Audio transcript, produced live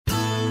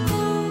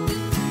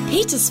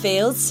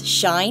Petersfield's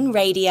Shine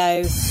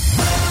Radio.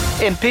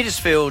 In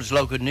Petersfield's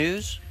local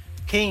news,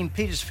 keen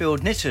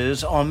Petersfield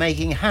knitters are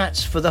making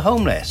hats for the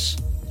homeless.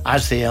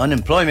 As the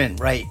unemployment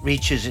rate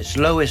reaches its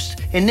lowest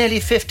in nearly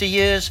 50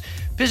 years,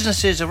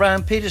 businesses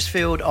around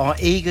Petersfield are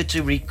eager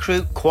to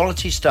recruit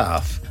quality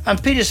staff.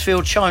 And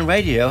Petersfield Shine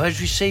Radio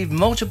has received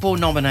multiple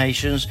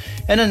nominations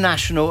in a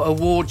national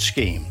award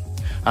scheme.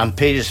 And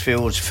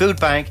Petersfield's food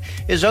bank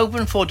is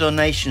open for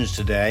donations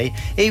today,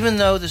 even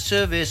though the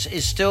service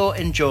is still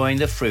enjoying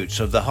the fruits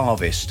of the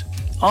harvest.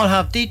 I'll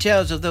have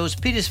details of those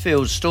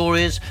Petersfield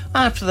stories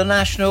after the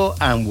national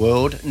and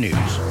world news.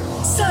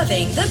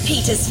 Serving the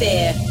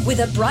Petersphere with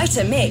a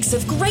brighter mix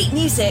of great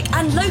music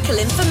and local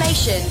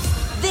information.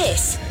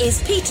 This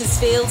is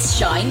Petersfield's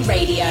Shine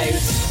Radio.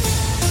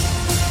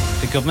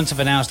 The government have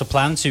announced a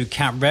plan to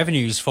cap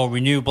revenues for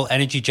renewable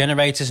energy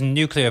generators and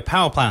nuclear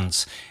power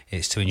plants.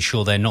 It's to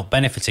ensure they're not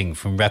benefiting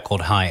from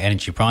record high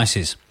energy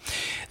prices.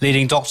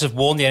 Leading doctors have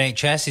warned the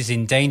NHS is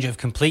in danger of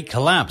complete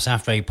collapse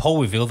after a poll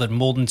revealed that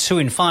more than 2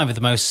 in 5 of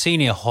the most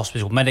senior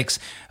hospital medics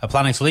are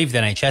planning to leave the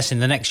NHS in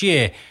the next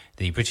year.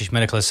 The British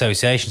Medical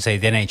Association say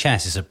the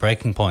NHS is at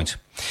breaking point.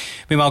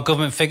 Meanwhile,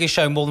 government figures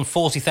show more than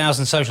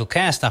 40,000 social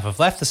care staff have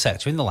left the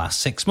sector in the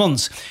last 6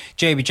 months.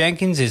 JB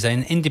Jenkins is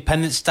an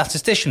independent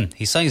statistician.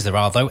 He says there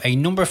are, though, a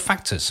number of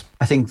factors.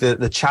 I think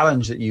the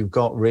challenge that you've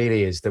got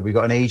really is that we've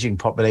got an ageing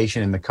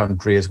population in the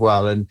country as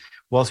well. And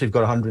whilst we've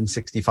got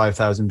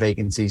 165,000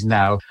 vacancies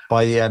now,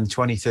 by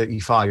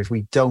 2035, if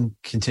we don't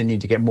continue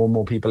to get more and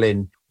more people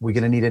in, we're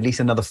going to need at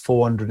least another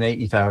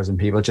 480,000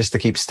 people just to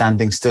keep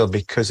standing still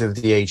because of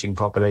the ageing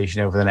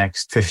population over the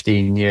next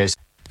 15 years.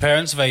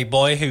 Parents of a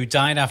boy who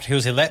died after he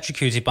was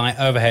electrocuted by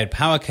overhead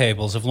power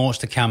cables have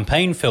launched a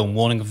campaign film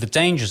warning of the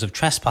dangers of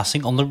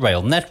trespassing on the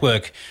rail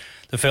network.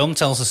 The film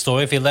tells the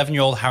story of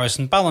 11-year-old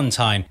Harrison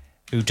Ballantyne,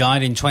 who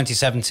died in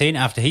 2017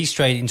 after he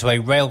strayed into a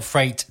rail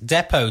freight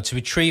depot to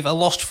retrieve a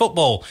lost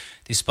football.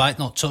 Despite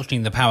not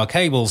touching the power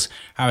cables,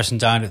 Harrison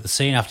died at the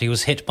scene after he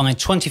was hit by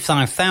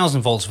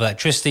 25,000 volts of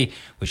electricity,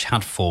 which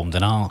had formed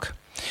an arc.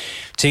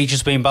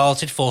 Teachers being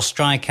balloted for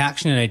strike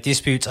action in a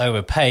dispute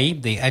over pay.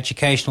 The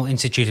Educational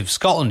Institute of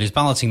Scotland is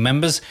balloting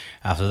members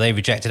after they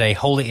rejected a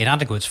wholly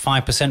inadequate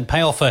 5%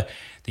 pay offer.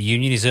 The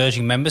union is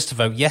urging members to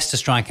vote yes to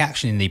strike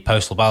action in the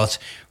postal ballot,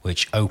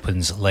 which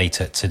opens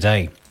later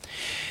today.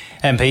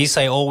 MPs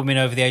say all women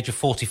over the age of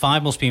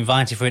 45 must be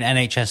invited for an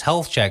NHS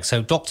health check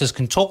so doctors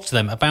can talk to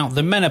them about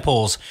the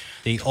menopause.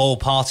 The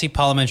All-Party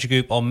Parliamentary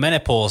Group on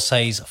Menopause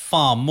says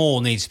far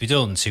more needs to be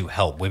done to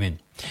help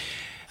women.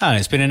 And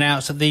it's been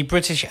announced that the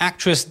British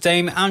actress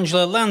Dame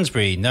Angela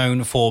Lansbury,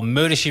 known for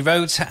Murder, She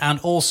Wrote and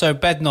also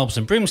Bedknobs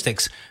and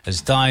Broomsticks,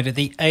 has died at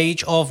the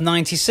age of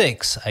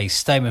 96. A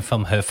statement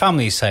from her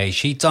family says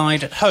she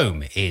died at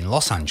home in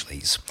Los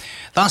Angeles.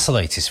 That's the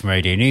latest from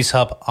Radio News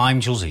Hub. I'm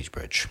Jules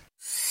Eastbridge.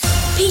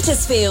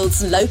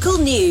 Petersfield's local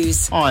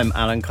news. I'm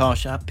Alan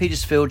Karsh at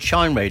Petersfield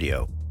Shine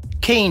Radio.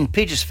 Keen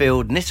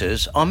Petersfield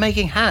knitters are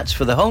making hats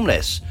for the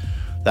homeless.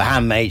 The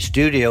Handmade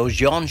Studios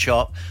yarn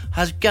shop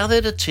has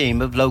gathered a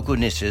team of local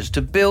knitters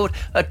to build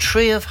a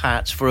tree of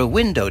hats for a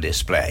window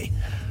display.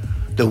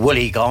 The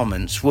woolly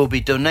garments will be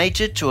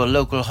donated to a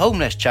local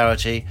homeless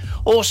charity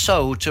or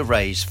sold to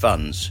raise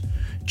funds.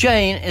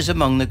 Jane is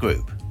among the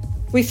group.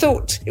 We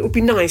thought it would be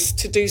nice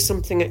to do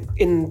something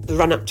in the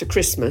run-up to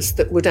Christmas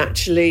that would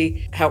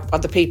actually help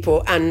other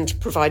people and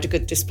provide a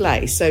good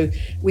display. So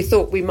we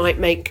thought we might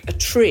make a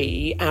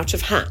tree out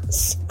of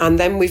hats. And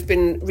then we've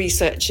been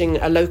researching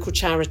a local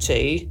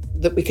charity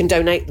that we can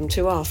donate them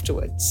to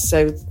afterwards.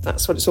 So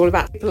that's what it's all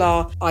about. People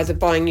are either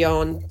buying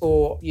yarn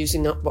or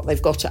using up what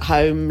they've got at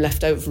home,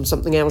 left over from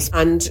something else,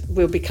 and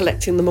we'll be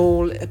collecting them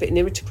all a bit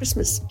nearer to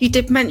Christmas. You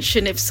did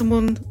mention if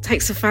someone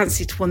takes a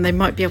fancy to one, they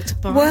might be able to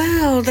buy.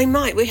 Well, they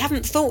might. We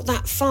haven't thought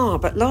that far,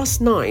 but last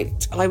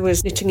night I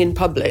was knitting in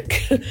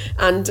public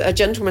and a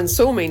gentleman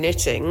saw me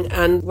knitting,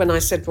 and when I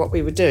said what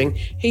we were doing,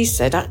 he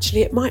said,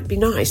 actually, it might be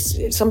nice.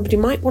 Somebody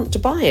might want to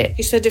buy it.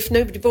 He said if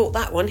nobody bought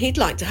that one, he'd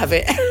like to have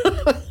it.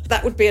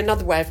 That would be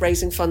another way of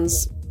raising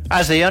funds.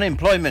 As the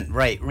unemployment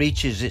rate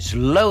reaches its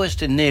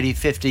lowest in nearly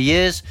 50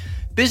 years,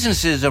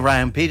 businesses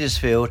around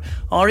Petersfield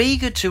are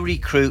eager to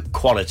recruit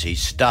quality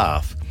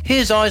staff.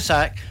 Here's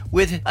Isaac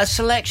with a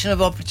selection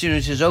of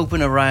opportunities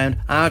open around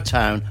our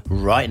town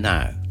right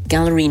now.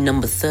 Gallery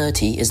number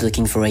 30 is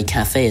looking for a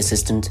cafe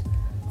assistant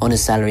on a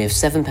salary of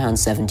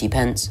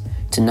 £7.70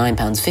 to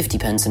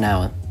 £9.50 an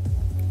hour.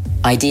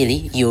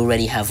 Ideally, you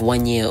already have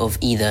 1 year of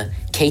either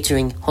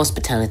catering,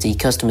 hospitality,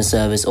 customer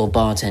service or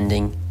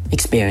bartending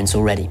experience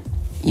already.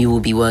 You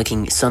will be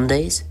working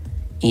Sundays,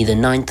 either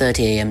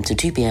 9:30am to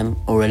 2pm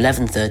or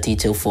 11:30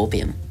 till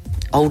 4pm.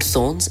 Old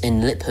Thorns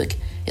in Liphook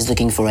is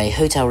looking for a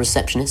hotel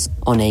receptionist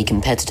on a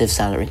competitive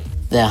salary.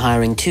 They're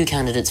hiring 2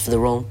 candidates for the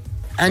role.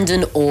 And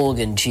an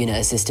organ tuner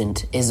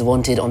assistant is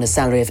wanted on a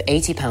salary of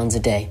 £80 a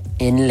day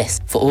in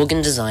List for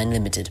Organ Design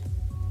Limited.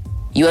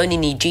 You only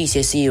need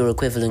GCSE or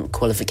equivalent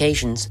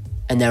qualifications,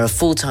 and there are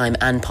full-time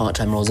and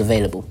part-time roles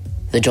available.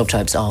 The job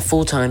types are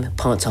full-time,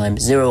 part-time,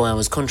 0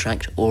 hours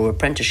contract or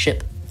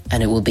apprenticeship,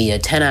 and it will be a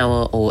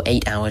 10-hour or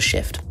 8-hour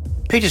shift.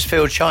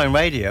 Petersfield Shine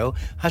Radio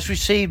has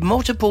received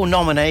multiple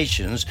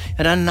nominations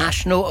in a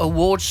national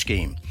award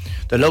scheme.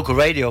 The local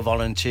radio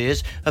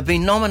volunteers have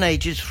been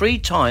nominated 3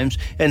 times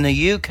in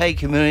the UK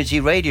Community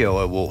Radio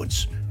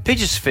Awards.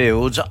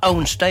 Petersfield's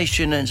own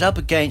station is up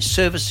against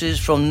services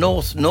from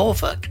North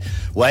Norfolk,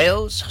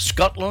 Wales,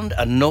 Scotland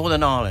and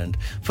Northern Ireland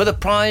for the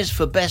prize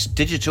for Best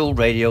Digital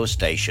Radio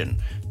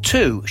Station.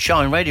 2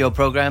 Shine Radio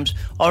programmes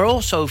are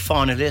also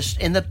finalists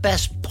in the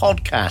Best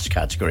Podcast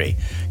category.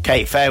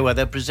 Kate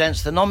Fairweather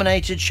presents the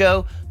nominated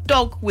show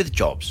Dog with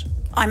Jobs.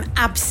 I'm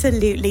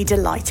absolutely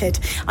delighted.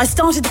 I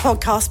started the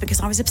podcast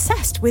because I was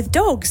obsessed with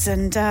dogs,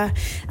 and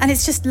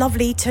it's just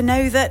lovely to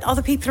know that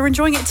other people are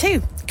enjoying it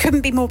too.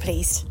 Couldn't be more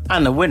pleased.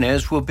 And the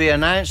winners will be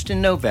announced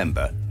in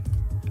November.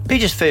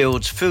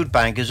 Petersfield's food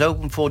bank is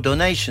open for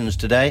donations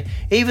today,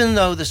 even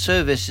though the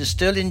service is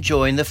still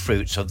enjoying the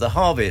fruits of the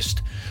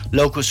harvest.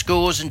 Local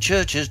schools and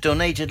churches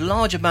donated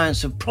large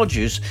amounts of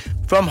produce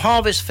from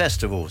harvest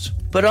festivals,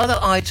 but other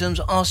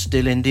items are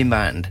still in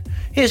demand.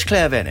 Here's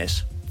Claire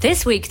Venice.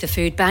 This week, the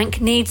food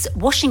bank needs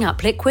washing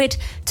up liquid,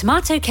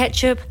 tomato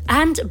ketchup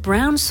and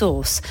brown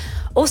sauce.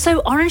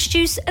 Also orange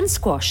juice and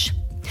squash.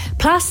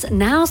 Plus,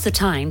 now's the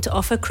time to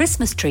offer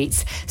Christmas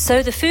treats,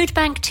 so the food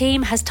bank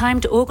team has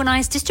time to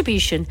organise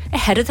distribution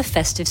ahead of the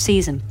festive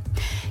season.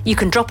 You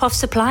can drop off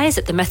supplies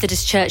at the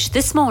Methodist Church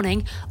this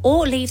morning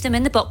or leave them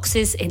in the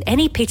boxes in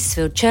any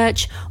Petersfield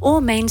church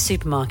or main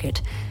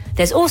supermarket.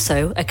 There's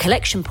also a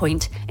collection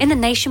point in the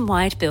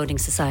Nationwide Building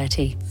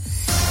Society.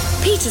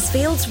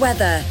 Petersfield's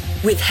weather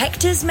with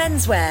Hector's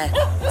Menswear.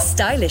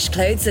 Stylish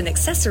clothes and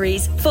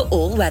accessories for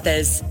all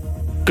weathers.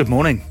 Good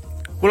morning.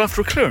 Well,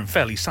 after a clear and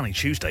fairly sunny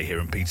Tuesday here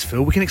in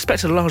Petersfield, we can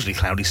expect a largely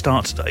cloudy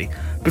start today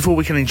before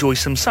we can enjoy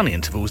some sunny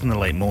intervals in the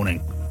late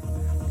morning.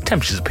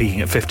 Temperatures are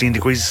peaking at 15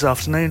 degrees this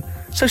afternoon,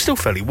 so still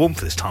fairly warm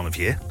for this time of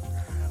year.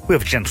 We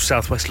have a gentle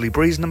southwesterly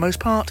breeze in the most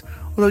part,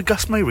 although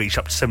gusts may reach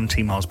up to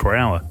 17 miles per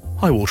hour.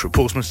 High water at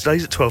Portsmouth today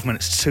is at 12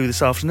 minutes to 2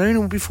 this afternoon and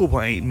will be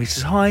 4.8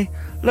 metres high,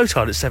 low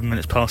tide at 7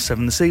 minutes past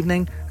 7 this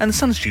evening, and the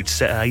sun is due to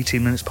set at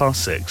 18 minutes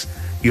past 6.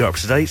 You're up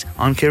to date,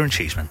 I'm Kieran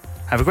Cheeseman.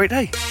 Have a great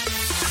day.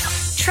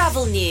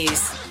 Travel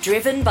news,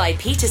 driven by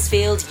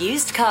Petersfield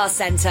Used Car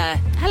Centre.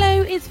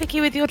 Hello, it's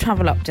Vicky with your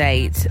travel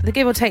update. The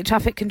give or take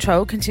traffic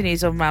control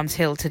continues on Rams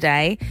Hill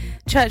today.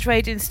 Church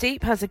Road in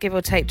Steep has a give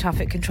or take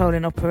traffic control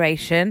in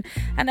operation,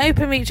 and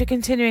Openreach are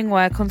continuing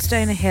work on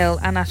Stoner Hill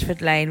and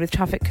Ashford Lane with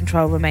traffic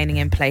control remaining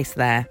in place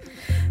there.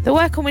 The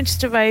work on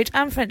Winchester Road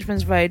and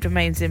Frenchman's Road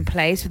remains in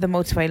place with the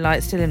motorway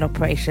light still in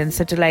operation,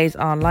 so delays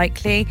are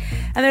likely.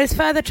 And there is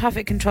further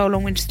traffic control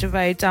on Winchester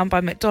Road down by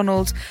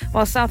McDonald's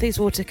while South East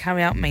Water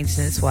carry out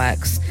maintenance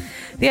works.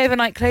 The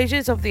overnight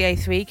closures of the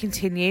A3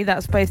 continue,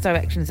 that's both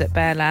directions at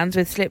Bearlands,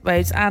 with slip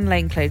roads and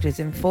lane closures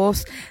in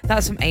force.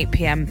 That's from 8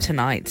 p.m.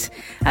 tonight.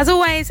 As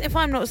always, if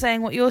I'm not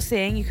saying what you're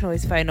seeing, you can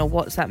always phone or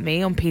WhatsApp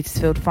me on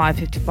Petersfield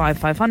 555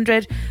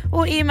 500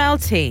 or email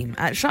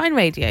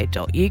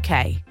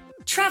team@shineradio.uk.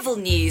 Travel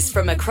news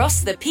from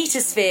across the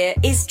Petersphere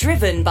is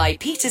driven by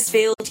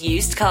Petersfield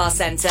Used Car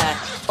Centre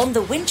on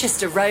the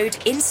Winchester Road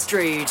in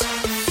Strood.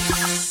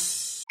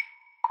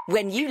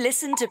 When you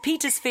listen to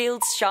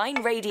Petersfield's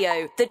Shine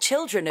Radio, the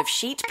children of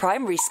Sheet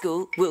Primary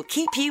School will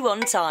keep you on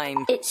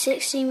time. It's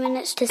 16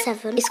 minutes to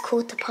 7. It's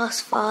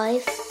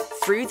 5:15.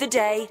 Through the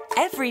day,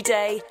 every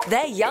day,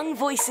 their young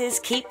voices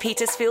keep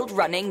Petersfield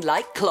running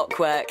like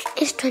clockwork.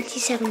 It's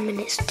 27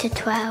 minutes to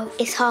 12.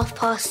 It's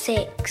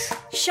 6:30.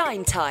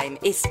 Shine Time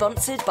is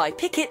sponsored by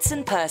Pickett's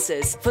and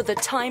Pursers for the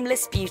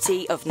timeless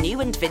beauty of new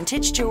and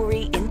vintage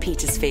jewellery in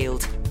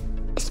Petersfield.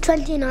 It's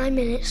 29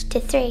 minutes to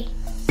 3.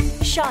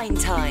 Shine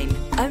Time,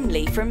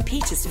 only from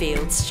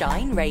Petersfield's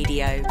Shine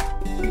Radio.